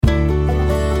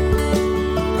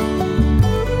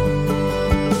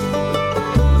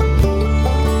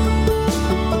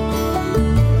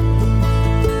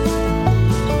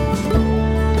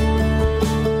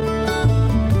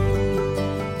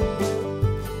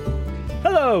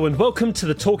Hello and welcome to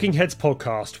the Talking Heads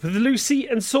podcast with Lucy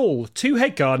and Saul, two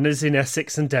head gardeners in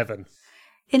Essex and Devon.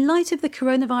 In light of the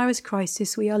coronavirus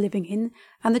crisis we are living in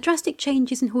and the drastic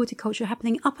changes in horticulture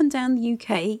happening up and down the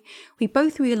UK, we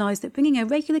both realised that bringing a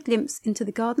regular glimpse into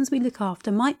the gardens we look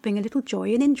after might bring a little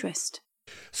joy and interest.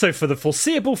 So for the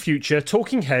foreseeable future,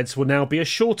 Talking Heads will now be a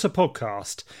shorter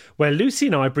podcast where Lucy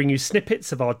and I bring you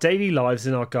snippets of our daily lives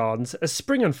in our gardens as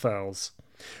spring unfurls.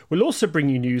 We'll also bring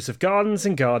you news of gardens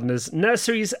and gardeners,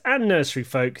 nurseries and nursery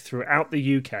folk throughout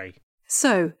the UK.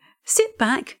 So, sit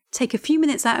back, take a few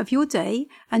minutes out of your day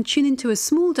and tune into a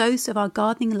small dose of our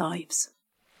gardening lives.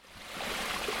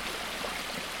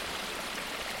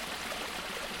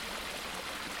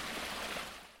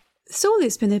 Saul,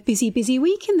 it's been a busy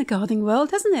week in the gardening world,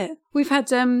 hasn't it? We've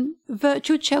had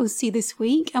Virtual Chelsea this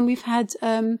week and we've had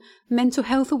Mental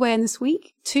Health Awareness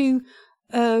Week, two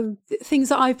things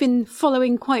that I've been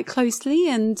following quite closely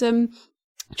and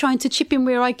trying to chip in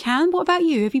where I can. What about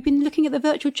you? Have you been looking at the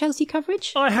Virtual Chelsea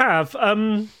coverage? I have.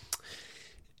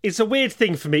 It's a weird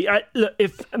thing for me. Look,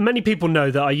 if many people know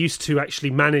that I used to actually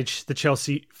manage the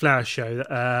Chelsea Flower Show.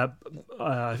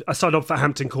 I started off at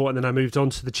Hampton Court and then I moved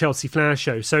on to the Chelsea Flower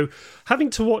Show. So having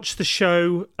to watch the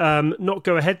show not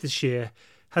go ahead this year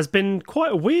has been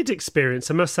quite a weird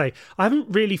experience, I must say. I haven't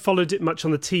really followed it much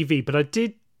on the TV, but I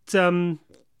did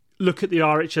look at the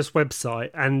RHS website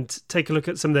and take a look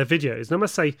at some of their videos. And I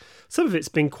must say, some of it's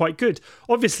been quite good.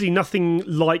 Obviously, nothing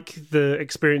like the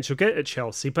experience you'll get at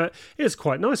Chelsea, but it was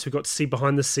quite nice. We got to see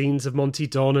behind the scenes of Monty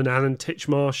Don and Alan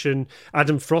Titchmarsh and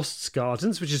Adam Frost's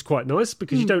gardens, which is quite nice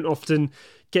because you don't often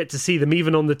get to see them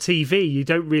even on the TV. You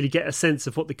don't really get a sense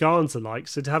of what the gardens are like.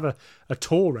 So to have a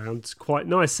tour around is quite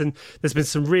nice. And there's been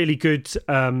some really good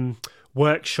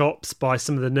workshops by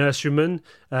some of the nurserymen.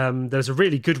 There's a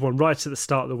really good one right at the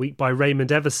start of the week by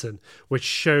Raymond Everson, which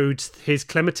showed his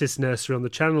clematis nursery on the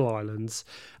Channel Islands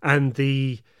and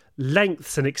the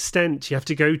lengths and extent you have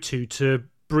to go to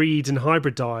breed and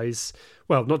hybridize,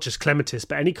 well, not just clematis,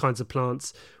 but any kinds of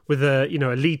plants with a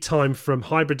lead time from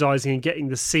hybridizing and getting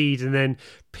the seed and then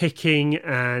picking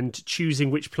and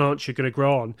choosing which plants you're going to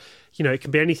grow on. It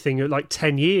can be anything like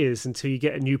 10 years until you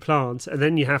get a new plant, and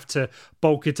then you have to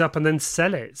bulk it up and then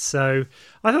sell it. So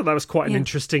I thought that was quite an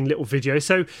interesting little video.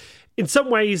 So in some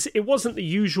ways, it wasn't the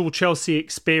usual Chelsea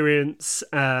experience,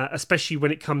 especially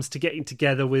when it comes to getting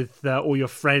together with all your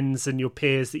friends and your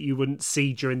peers that you wouldn't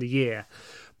see during the year.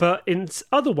 But in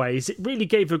other ways, it really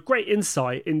gave a great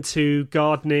insight into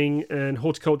gardening and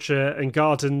horticulture and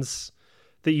gardens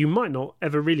that you might not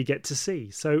ever really get to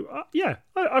see. So,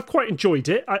 I've quite enjoyed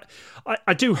it.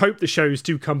 I do hope the shows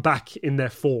do come back in their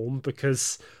form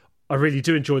because I really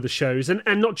do enjoy the shows. And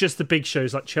not just the big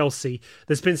shows like Chelsea.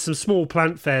 There's been some small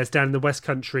plant fairs down in the West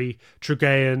Country,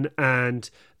 Tregayen and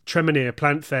Tremenere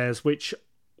plant fairs, which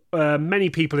many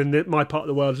people in my part of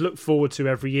the world look forward to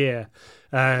every year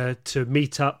to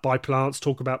meet up, buy plants,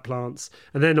 talk about plants,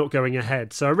 and they're not going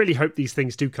ahead. So I really hope these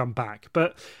things do come back.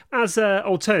 But as an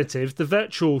alternative, the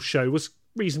virtual show was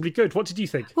reasonably good. What did you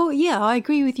think? Well, yeah, I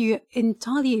agree with you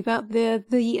entirely about the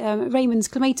Raymond's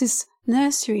Clematis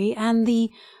Nursery and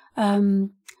the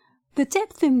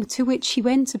depth into which he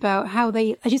went about how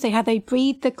they, as you say, how they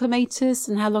breed the clematis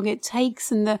and how long it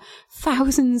takes, and the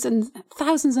thousands and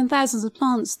thousands of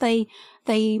plants they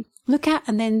look at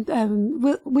and then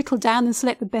whittle down and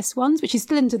select the best ones, which is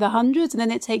still into the hundreds, and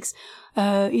then it takes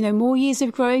more years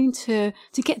of growing to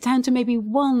get down to maybe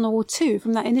one or two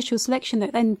from that initial selection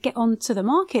that then get onto the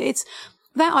market. It's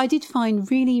that I did find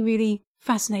really, really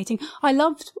fascinating. I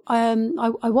loved. I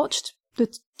watched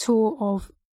the tour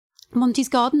of Monty's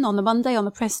garden on the Monday on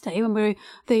the press day when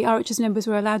the RHS members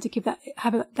were allowed to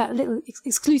have that little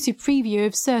exclusive preview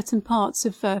of certain parts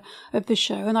of the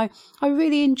show, and I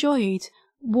really enjoyed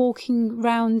walking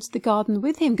round the garden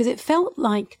with him because it felt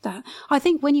like that. I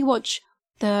think when you watch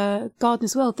the garden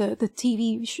as well, the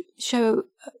TV show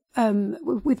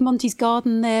with Monty's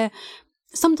garden there,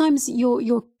 sometimes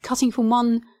you're cutting from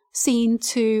one scene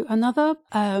to another,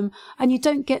 and you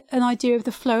don't get an idea of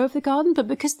the flow of the garden. But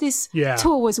because this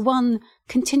tour was one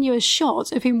continuous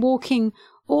shot of him walking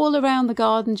all around the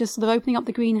garden, just sort of opening up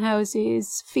the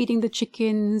greenhouses, feeding the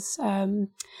chickens,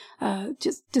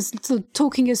 just sort of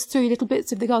talking us through little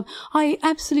bits of the garden, I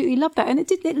absolutely loved that. And it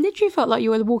literally felt like you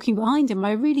were walking behind him.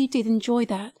 I really did enjoy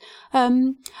that.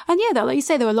 And yeah, like you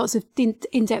say, there were lots of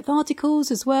in-depth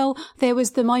articles as well. There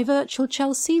was the My Virtual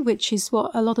Chelsea, which is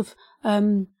what a lot of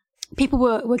people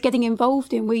were getting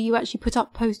involved in, where you actually put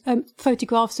up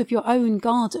photographs of your own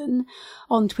garden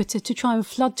on Twitter to try and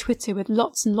flood Twitter with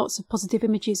lots and lots of positive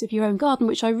images of your own garden,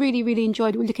 which I really, really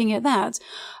enjoyed looking at that.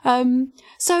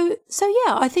 So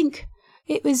yeah, I think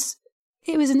it was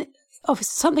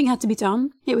obviously something had to be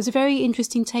done. It was a very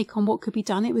interesting take on what could be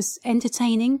done. It was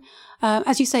entertaining.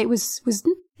 As you say, it was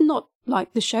not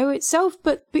like the show itself,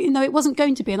 but it wasn't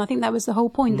going to be. And I think that was the whole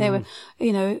point. They were,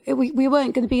 we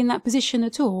weren't going to be in that position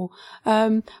at all.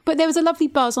 But there was a lovely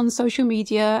buzz on social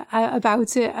media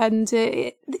about it. And,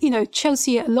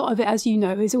 Chelsea, a lot of it, as you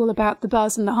know, is all about the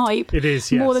buzz and the hype. It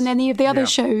is, yes. More than any of the other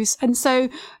shows. And so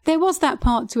there was that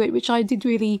part to it, which I did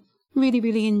really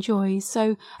enjoy.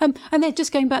 So, and then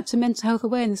just going back to Mental Health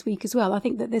Awareness Week as well, I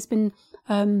think that there's been,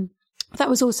 that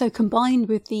was also combined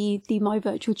with the My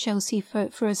Virtual Chelsea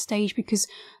for a stage, because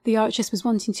the RHS was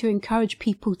wanting to encourage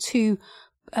people to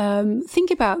think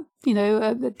about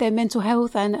their mental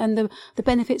health and the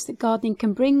benefits that gardening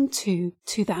can bring to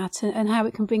that, and how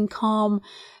it can bring calm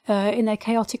in their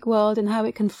chaotic world, and how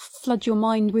it can flood your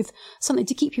mind with something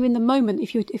to keep you in the moment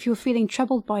if you're feeling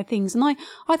troubled by things. And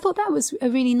I thought that was a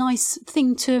really nice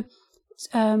thing to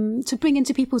bring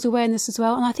into people's awareness as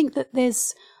well. And I think that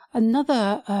there's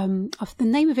another, the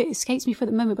name of it escapes me for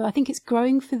the moment, but I think it's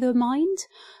Growing for the Mind,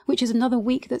 which is another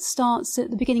week that starts at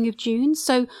the beginning of June.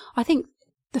 So I think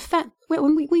the fact, we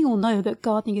all know that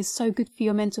gardening is so good for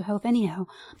your mental health anyhow,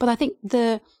 but I think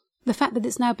the fact that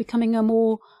it's now becoming a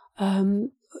more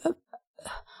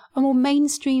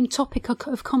mainstream topic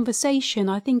of conversation,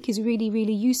 I think is really,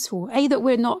 really useful. That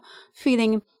we're not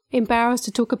feeling embarrassed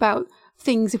to talk about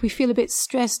things if we feel a bit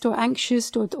stressed or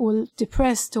anxious or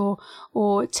depressed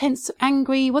or tense,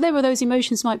 angry, whatever those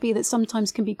emotions might be that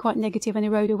sometimes can be quite negative and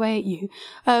erode away at you.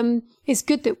 It's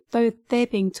good that they're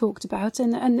being talked about,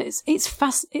 and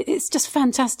it's just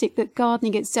fantastic that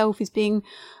gardening itself is being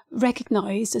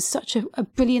recognised as such a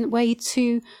brilliant way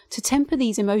to temper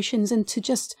these emotions and to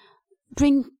just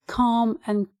bring calm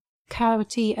and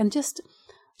clarity and just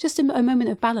a moment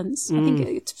of balance. I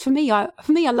think for me, I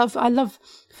love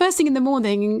first thing in the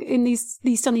morning in these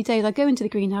sunny days, I go into the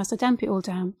greenhouse, I damp it all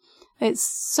down. It's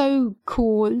so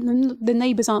cool. The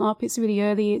neighbours aren't up. It's really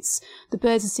early. The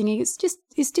birds are singing.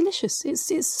 It's delicious.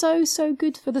 It's so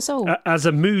good for the soul. As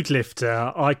a mood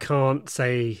lifter, I can't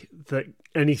say that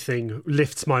anything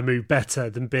lifts my mood better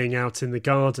than being out in the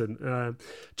garden.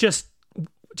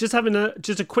 Just having a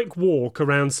quick walk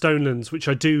around Stonelands, which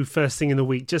I do first thing in the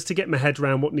week, just to get my head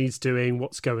around what needs doing,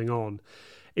 what's going on.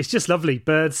 It's just lovely.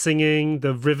 Birds singing,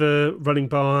 the river running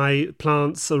by,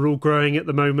 plants are all growing at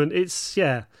the moment. It's,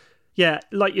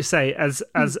 like you say, as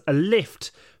a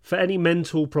lift for any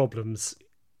mental problems,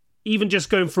 even just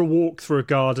going for a walk through a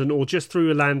garden or just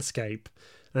through a landscape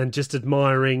and just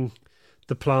admiring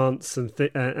the plants and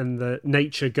the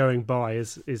nature going by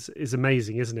is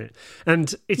amazing, isn't it?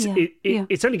 And it's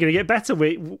only going to get better.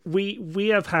 We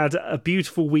have had a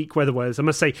beautiful week weather-wise. I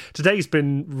must say today's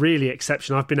been really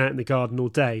exceptional. I've been out in the garden all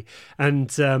day,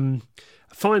 and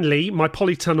finally my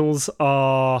polytunnels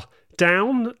are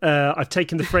down. I've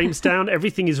taken the frames down.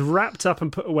 Everything is wrapped up and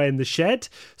put away in the shed.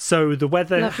 So the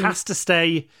weather has to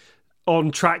stay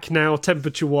on track now,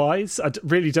 temperature-wise. I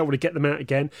really don't want to get them out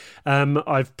again.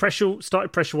 I've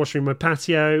started pressure washing my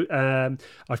patio.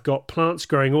 I've got plants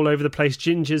growing all over the place,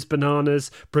 gingers,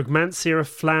 bananas, brugmansia are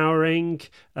flowering.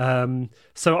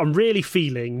 So I'm really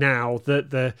feeling now that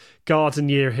the garden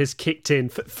year has kicked in.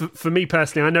 For me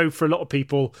personally, I know for a lot of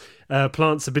people,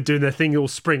 plants have been doing their thing all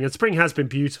spring, and spring has been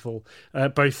beautiful,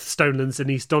 both Stonelands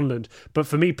and East Donland. But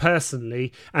for me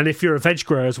personally, and if you're a veg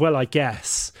grower as well, I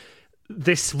guess,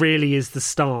 this really is the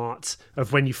start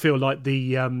of when you feel like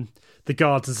the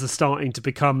gardens are starting to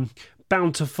become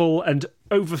bountiful and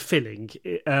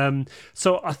overfilling.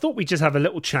 So I thought we'd just have a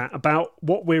little chat about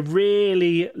what we're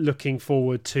really looking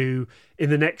forward to in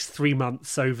the next 3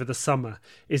 months over the summer.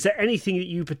 Is there anything that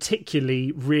you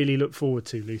particularly really look forward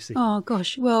to, Lucy? Oh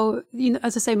gosh, well,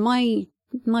 as I say, my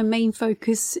main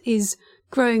focus is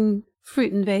growing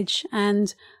fruit and veg,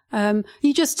 and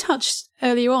you just touched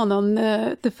earlier on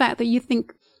the fact that you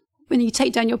think when you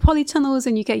take down your polytunnels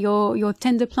and you get your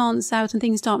tender plants out and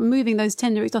things start moving, those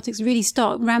tender exotics really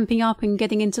start ramping up and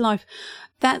getting into life.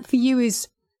 That for you is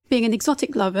being an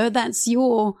exotic lover. That's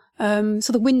your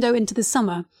sort of window into the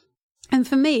summer. And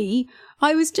for me,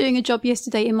 I was doing a job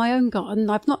yesterday in my own garden.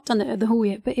 I've not done it at the hall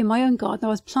yet, but in my own garden, I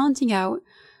was planting out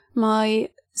my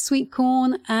sweet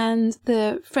corn and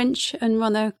the French and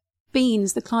runner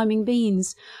beans, the climbing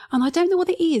beans. And I don't know what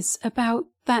it is about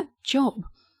that job,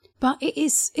 but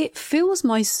it fills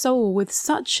my soul with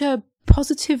such a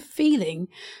positive feeling,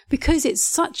 because it's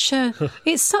such a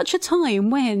time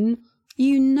when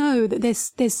you know that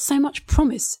there's so much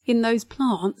promise in those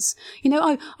plants.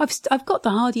 I've got the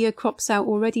hardier crops out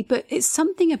already, but it's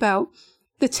something about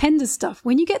the tender stuff.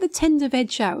 When you get the tender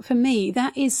veg out, for me,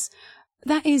 that is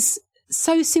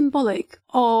so symbolic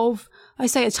of I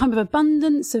say, a time of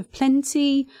abundance, of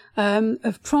plenty,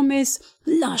 of promise,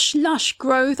 lush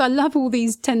growth. I love all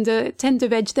these tender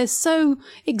veg. They're so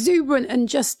exuberant and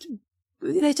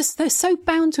they're so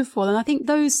bountiful. And I think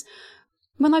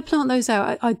when I plant those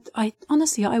out, I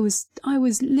honestly, I was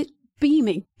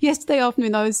beaming. Yesterday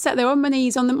afternoon, I was sat there on my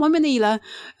knees on my manila,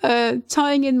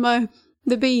 tying in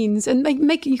the beans, and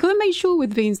you got to make sure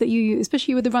with beans that you,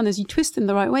 especially with the runners, you twist them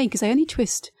the right way, because they only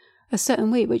twist a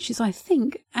certain way, which is, I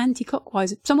think,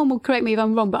 anti-clockwise. Someone will correct me if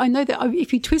I'm wrong, but I know that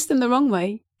if you twist them the wrong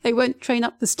way, they won't train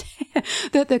up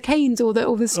the canes or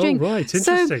the string. Oh, right,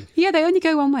 interesting. So, yeah, they only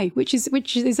go one way, which is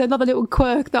another little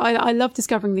quirk that I love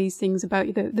discovering these things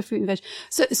about the fruit and veg.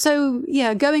 So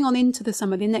yeah, going on into the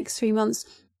summer, the next 3 months,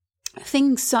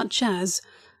 things such as,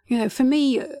 for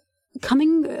me,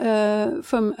 coming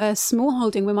from a small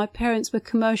holding where my parents were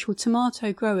commercial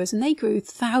tomato growers, and they grew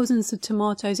thousands of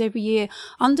tomatoes every year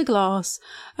under glass.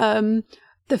 The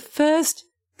first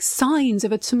signs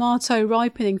of a tomato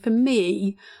ripening for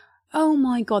me, oh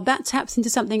my God, that taps into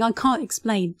something I can't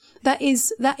explain. That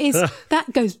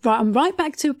goes right. I'm right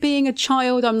back to being a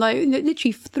child. I'm like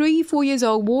literally 3-4 years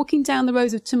old, walking down the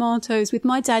rows of tomatoes with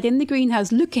my dad in the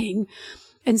greenhouse, looking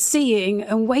and seeing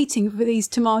and waiting for these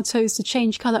tomatoes to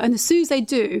change colour. And as soon as they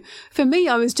do, for me,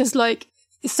 I was just like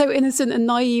so innocent and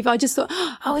naive. I just thought,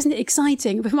 oh, isn't it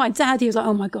exciting? But for my dad, he was like,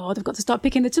 oh my God, I've got to start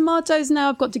picking the tomatoes now.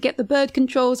 I've got to get the bird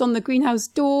controls on the greenhouse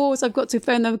doors. I've got to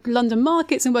phone the London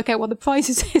markets and work out what the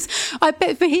prices is. I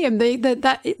bet for him,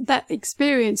 that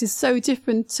experience is so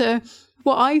different to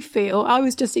what I feel. I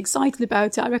was just excited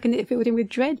about it. I reckon it filled him with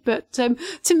dread. But to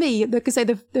me, like I say,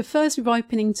 the first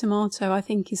ripening tomato, I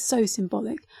think, is so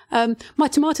symbolic. My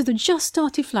tomatoes have just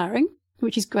started flowering,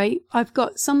 which is great. I've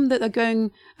got some that are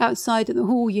going outside at the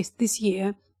hall this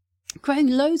year, growing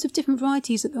loads of different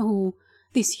varieties at the hall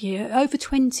this year, over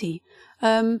 20.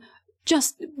 I'm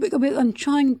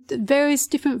trying various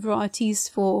different varieties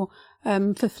for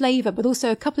flavour, but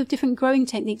also a couple of different growing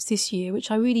techniques this year, which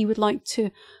I really would like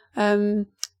to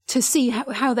see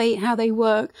how they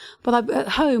work. But at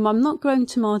home, I'm not growing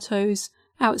tomatoes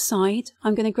outside.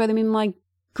 I'm going to grow them in my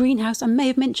greenhouse. I may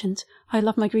have mentioned I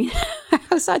love my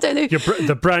greenhouse. I don't know.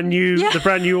 The brand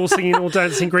new all singing, all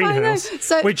dancing greenhouse.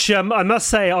 Which I must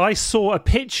say, I saw a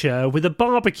picture with a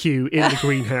barbecue in the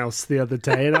greenhouse the other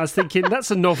day, and I was thinking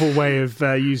that's a novel way of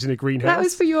using a greenhouse. That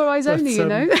was for your eyes only,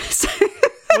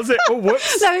 Was it? Oh,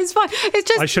 whoops. No, it's fine. It's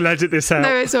just, I shall edit this out.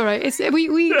 No, it's all right.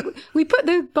 We put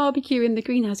the barbecue in the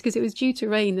greenhouse because it was due to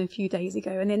rain a few days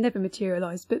ago, and it never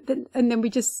materialised. But then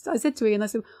I said to Ian, I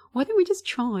said, why don't we just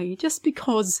try? Just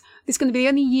because it's going to be the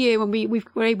only year when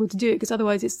we're able to do it, because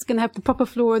otherwise it's going to have the proper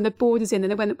floor and the borders in,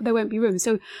 and there won't be room.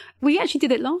 So we actually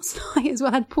did it last night as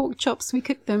well. Had pork chops. We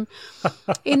cooked them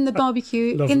in the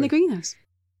barbecue in the greenhouse.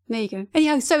 There you go.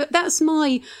 Anyhow, so that's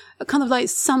my kind of like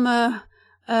summer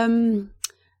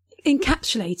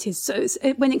encapsulated. So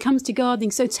when it comes to gardening,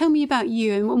 so tell me about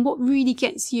you and what really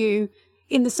gets you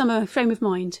in the summer frame of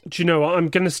mind. Do you know what? I'm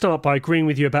going to start by agreeing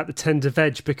with you about the tender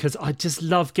veg, because I just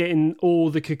love getting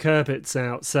all the cucurbits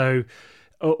out. So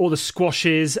all the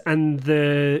squashes and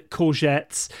the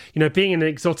courgettes. Being an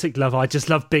exotic lover, I just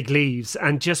love big leaves.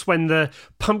 And just when the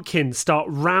pumpkins start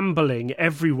rambling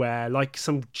everywhere like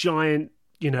some giant,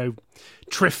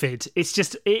 triffid, it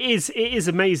is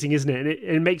amazing, isn't it?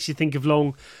 And it makes you think of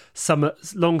long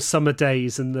summer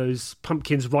days and those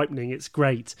pumpkins ripening. It's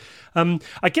great.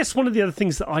 I guess one of the other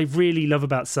things that I really love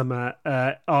about summer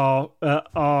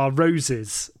are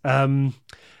roses.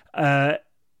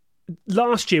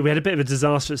 Last year we had a bit of a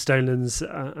disaster at Stonelands.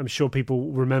 I'm sure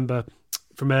people remember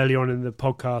from early on in the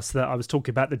podcast that I was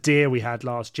talking about the deer we had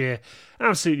last year.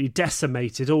 Absolutely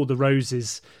decimated all the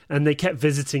roses, and they kept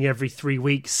visiting every 3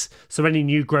 weeks, so any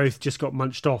new growth just got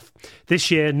munched off.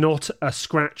 This year, not a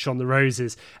scratch on the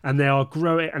roses, and they are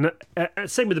growing. And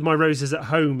same with my roses at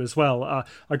home as well.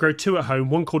 I grow 2 at home,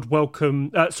 one called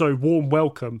Warm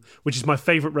Welcome, which is my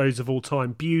favourite rose of all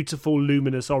time. Beautiful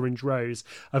luminous orange rose.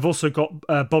 I've also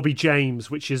got Bobby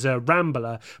James, which is a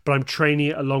rambler, but I'm training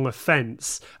it along a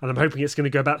fence, and I'm hoping it's going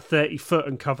to go about 30 foot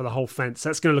and cover the whole fence.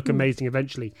 That's going to look amazing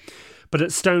eventually. But at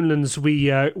Stonelands,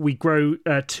 we grow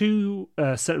 2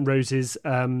 certain roses,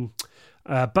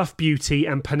 Buff Beauty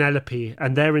and Penelope,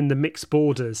 and they're in the mixed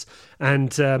borders.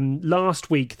 And last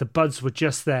week the buds were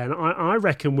just there, and I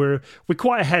reckon we're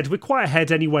quite ahead. We're quite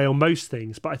ahead anyway on most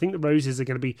things, but I think the roses are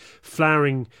going to be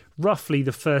flowering roughly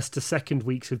the 1st to 2nd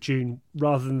weeks of June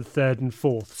rather than the 3rd and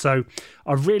 4th. So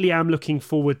I really am looking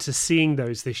forward to seeing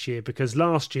those this year, because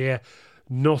last year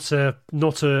not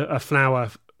a flower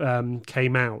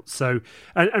came out. So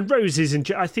and roses, and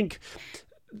I think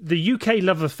the UK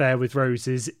love affair with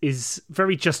roses is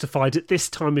very justified at this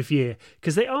time of year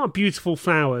because they are beautiful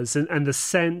flowers, and the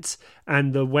scent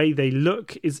and the way they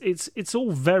look it's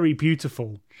all very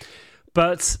beautiful.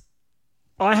 But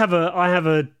I have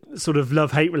a sort of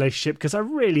love-hate relationship because I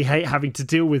really hate having to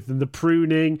deal with them. The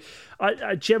pruning,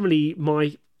 I generally,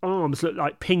 my arms look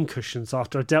like pincushions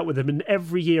after I dealt with them, and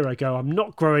every year I go, I'm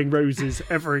not growing roses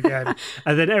ever again.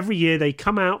 And then every year they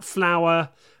come out, flower,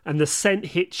 and the scent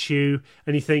hits you,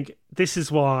 and you think, this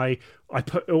is why I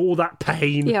put all that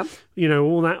pain,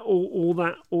 all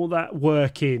that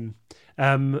work in.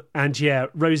 And yeah,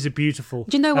 roses are beautiful.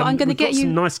 Do you know what? I'm going to get you.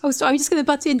 Nice... Oh, sorry. I'm just going to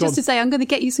butt in just to say I'm going to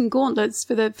get you some gauntlets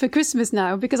for Christmas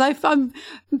now, because I'm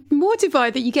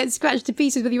mortified that you get scratched to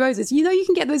pieces with your roses. You know, you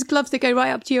can get those gloves that go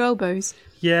right up to your elbows.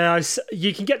 Yeah,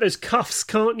 you can get those cuffs,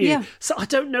 can't you? Yeah. So I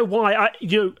don't know why.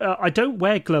 I don't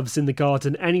wear gloves in the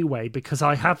garden anyway because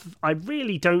I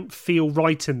really don't feel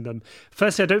right in them.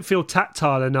 Firstly, I don't feel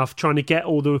tactile enough trying to get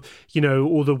all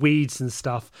the weeds and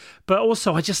stuff. But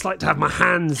also, I just like to have my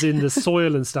hands in the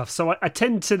soil and stuff. So I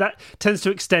tends to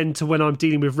extend to when I'm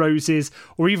dealing with roses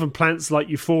or even plants like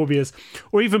euphorbias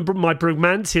or even my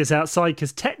brugmansias outside,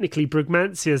 because technically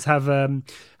brugmansias have a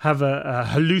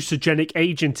hallucinogenic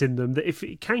agent in them that if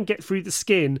it can get through the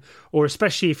skin, or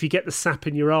especially if you get the sap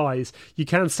in your eyes, you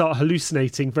can start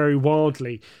hallucinating very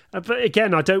wildly. But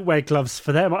again, I don't wear gloves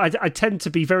for them. I tend to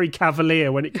be very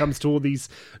cavalier when it comes to all these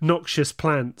noxious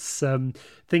plants.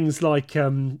 Things like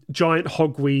giant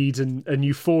hogweed and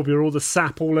euphorbia, all the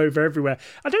sap all over everywhere.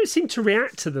 I don't seem to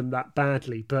react to them that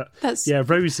badly, but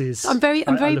roses. I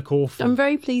look awful. I'm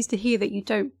very pleased to hear that you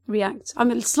don't react.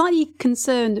 I'm slightly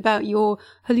concerned about your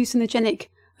hallucinogenic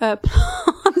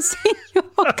plants in your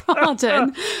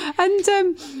garden, and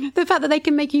the fact that they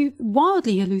can make you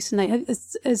wildly hallucinate.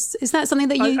 Is that something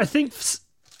that you? I think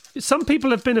some people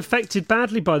have been affected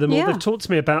badly by them, or they've talked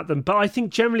to me about them. But I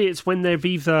think generally it's when they've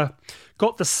either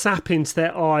got the sap into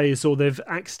their eyes or they've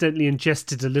accidentally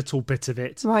ingested a little bit of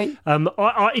it. Right.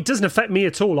 It doesn't affect me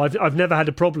at all. I've never had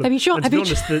a problem. Have you tried? And to be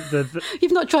honest,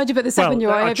 you've not tried to put the sap in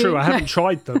your eye. True. I haven't No.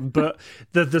 tried them, but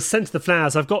the scent of the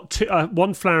flowers. I've got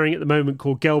one flowering at the moment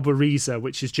called Gelberiza,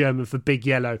 which is German for big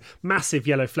yellow, massive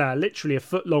yellow flower, literally a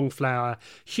foot long flower,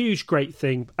 huge, great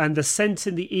thing. And the scent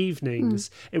in the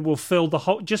evenings, it will fill the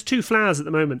whole. Just 2 flowers at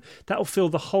the moment. That will fill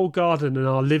the whole garden and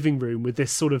our living room with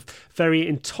this sort of very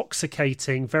intoxicating,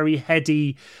 very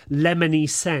heady, lemony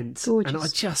scent. Gorgeous. And I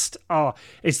just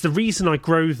it's the reason I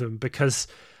grow them, because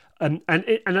and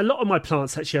a lot of my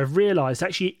plants actually I've realised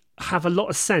actually have a lot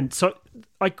of scent. So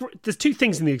there's 2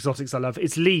 things in the exotics I love.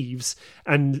 It's leaves,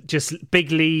 and just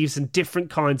big leaves and different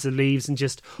kinds of leaves and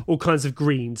just all kinds of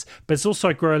greens. But it's also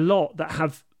I grow a lot that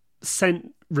have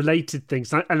scent related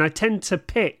things, and I tend to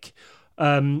pick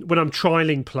when I'm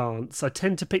trialing plants, I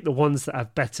tend to pick the ones that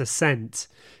have better scent,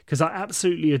 because I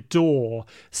absolutely adore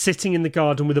sitting in the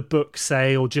garden with a book,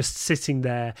 say, or just sitting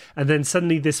there, and then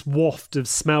suddenly this waft of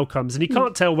smell comes, and you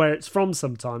can't tell where it's from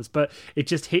sometimes, but it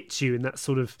just hits you in that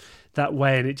sort of that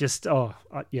way, and it just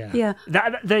yeah.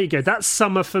 There you go. That's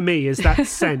summer for me. Is that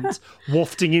scent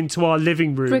wafting into our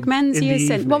living room? Brugmansia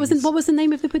scent. What was the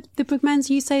name of the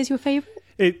Brugmansia you say is your favourite?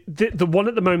 The one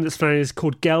at the moment that's flowering is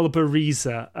called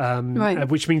Gelberiza, right.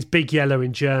 Which means big yellow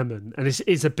in German, and it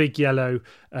is a big yellow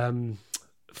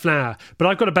flower. But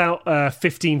I've got about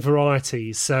 15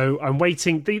 varieties, so I'm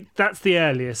waiting. That's the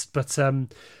earliest, but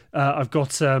I've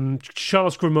got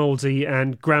Charles Grimaldi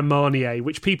and Grand Marnier,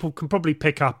 which people can probably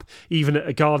pick up even at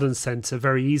a garden centre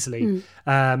very easily.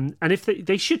 And if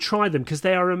they should try them, because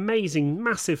they are amazing,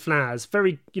 massive flowers,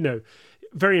 very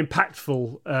very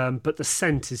impactful, but the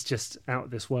scent is just out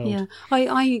of this world. Yeah,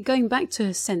 I going back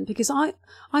to scent, because I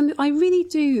really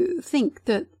do think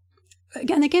that,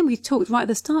 and again we've talked right at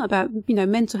the start about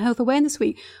Mental Health Awareness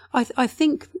Week. I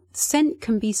think scent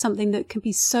can be something that can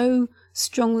be so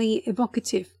strongly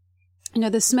evocative.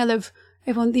 The smell of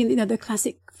everyone, the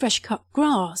classic fresh cut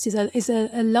grass is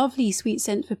a lovely sweet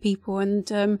scent for people. And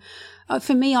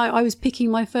for me, I was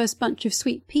picking my first bunch of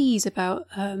sweet peas about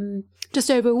just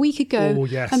over a week ago. Oh,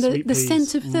 yes, and sweet the peas.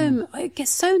 scent of them, it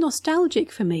gets so nostalgic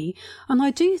for me. And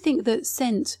I do think that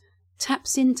scent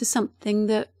taps into something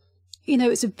that,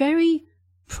 it's a very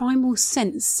primal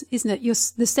sense, isn't it?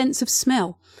 The sense of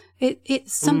smell.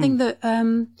 It's something that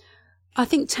I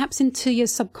think taps into your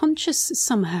subconscious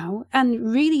somehow,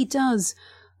 and really does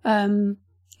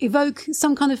evoke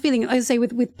some kind of feeling. Like I say,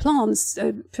 with plants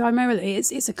primarily,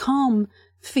 it's a calm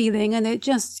feeling, and it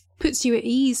just puts you at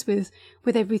ease with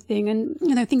everything. And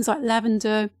things like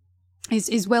lavender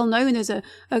is well known as a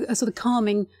sort of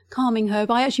calming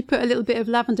herb. I actually put a little bit of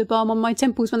lavender balm on my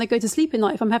temples when I go to sleep at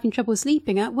night if I'm having trouble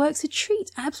sleeping. That works a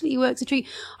treat. Absolutely works a treat.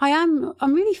 I'm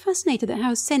really fascinated at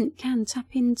how scent can tap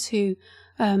into,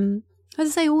 as I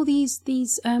say, all these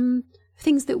things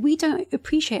that we don't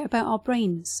appreciate about our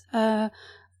brains.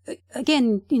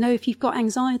 Again, if you've got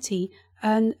anxiety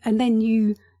and then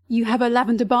you have a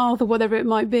lavender bath or whatever it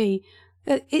might be,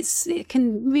 it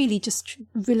can really just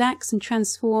relax and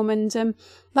transform. And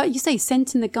like you say,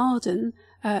 scent in the garden,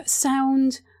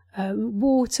 sound,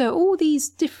 water, all these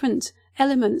different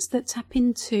elements that tap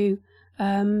into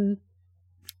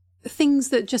things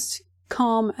that just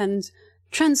calm and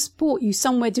transport you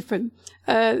somewhere different.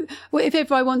 If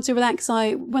ever I want to relax,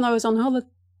 when I was on holiday,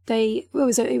 it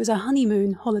was a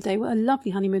honeymoon holiday, a lovely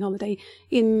honeymoon holiday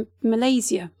in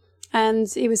Malaysia.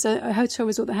 And it was a hotel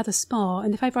resort that had a spa.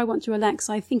 And if ever I want to relax,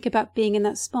 I think about being in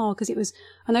that spa because it was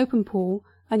an open pool.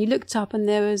 And you looked up and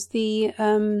there was the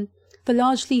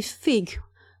large leaf fig,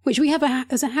 which we have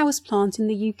as a house plant in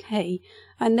the UK.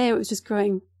 And there it was just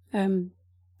growing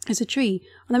as a tree.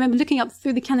 And I remember looking up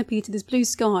through the canopy to this blue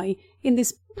sky in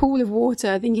this pool of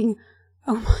water thinking,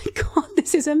 oh my God,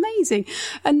 this is amazing.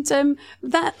 And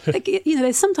that,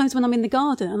 there's sometimes when I'm in the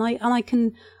garden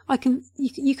and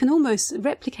you can almost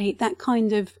replicate that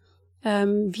kind of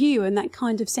view and that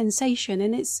kind of sensation,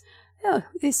 and it's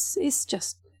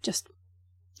just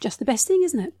the best thing,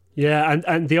 isn't it? Yeah,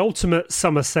 and the ultimate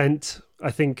summer scent, I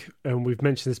think, and we've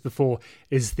mentioned this before,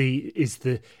 is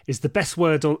the best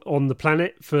word on the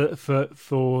planet for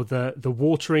the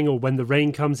watering or when the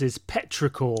rain comes is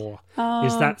petrichor.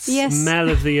 Is that smell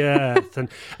of the earth, and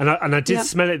I did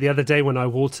smell it the other day when I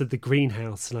watered the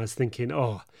greenhouse, and I was thinking,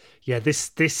 oh yeah,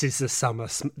 this is the summer.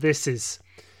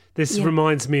 This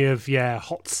reminds me of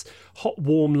hot,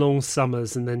 warm, long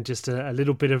summers, and then just a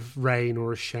little bit of rain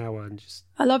or a shower, and just.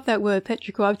 I love that word,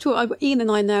 petrichor. Ian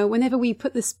and I know whenever we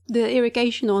put the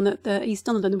irrigation on at the East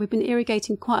London, we've been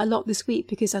irrigating quite a lot this week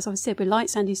because, as I've said, with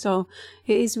light sandy soil,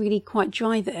 it is really quite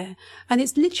dry there, and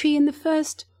it's literally in the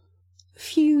first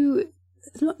few.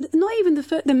 Not even the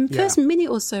first minute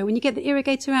or so when you get the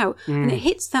irrigator out and it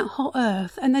hits that hot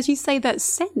earth, and as you say, that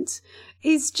scent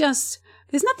is just.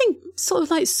 There's nothing sort of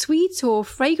like sweet or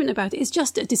fragrant about it. It's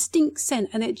just a distinct scent,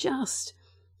 and it just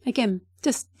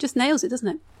nails it, doesn't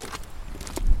it?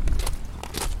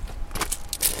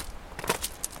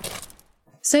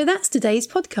 So that's today's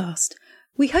podcast.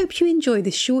 We hope you enjoy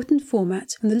this shortened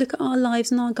format and the look at our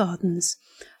lives and our gardens.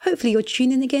 Hopefully you'll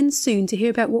tune in again soon to hear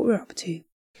about what we're up to.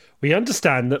 We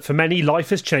understand that for many,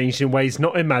 life has changed in ways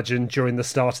not imagined during the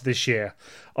start of this year.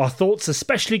 Our thoughts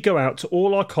especially go out to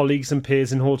all our colleagues and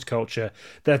peers in horticulture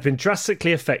that have been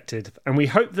drastically affected, and we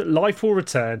hope that life will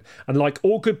return and, like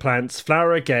all good plants,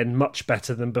 flower again much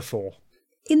better than before.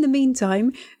 In the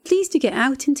meantime, please do get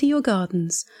out into your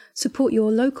gardens, support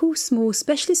your local small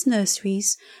specialist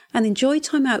nurseries, and enjoy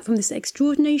time out from this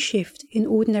extraordinary shift in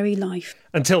ordinary life.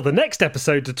 Until the next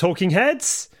episode of Talking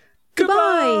Heads,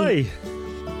 goodbye!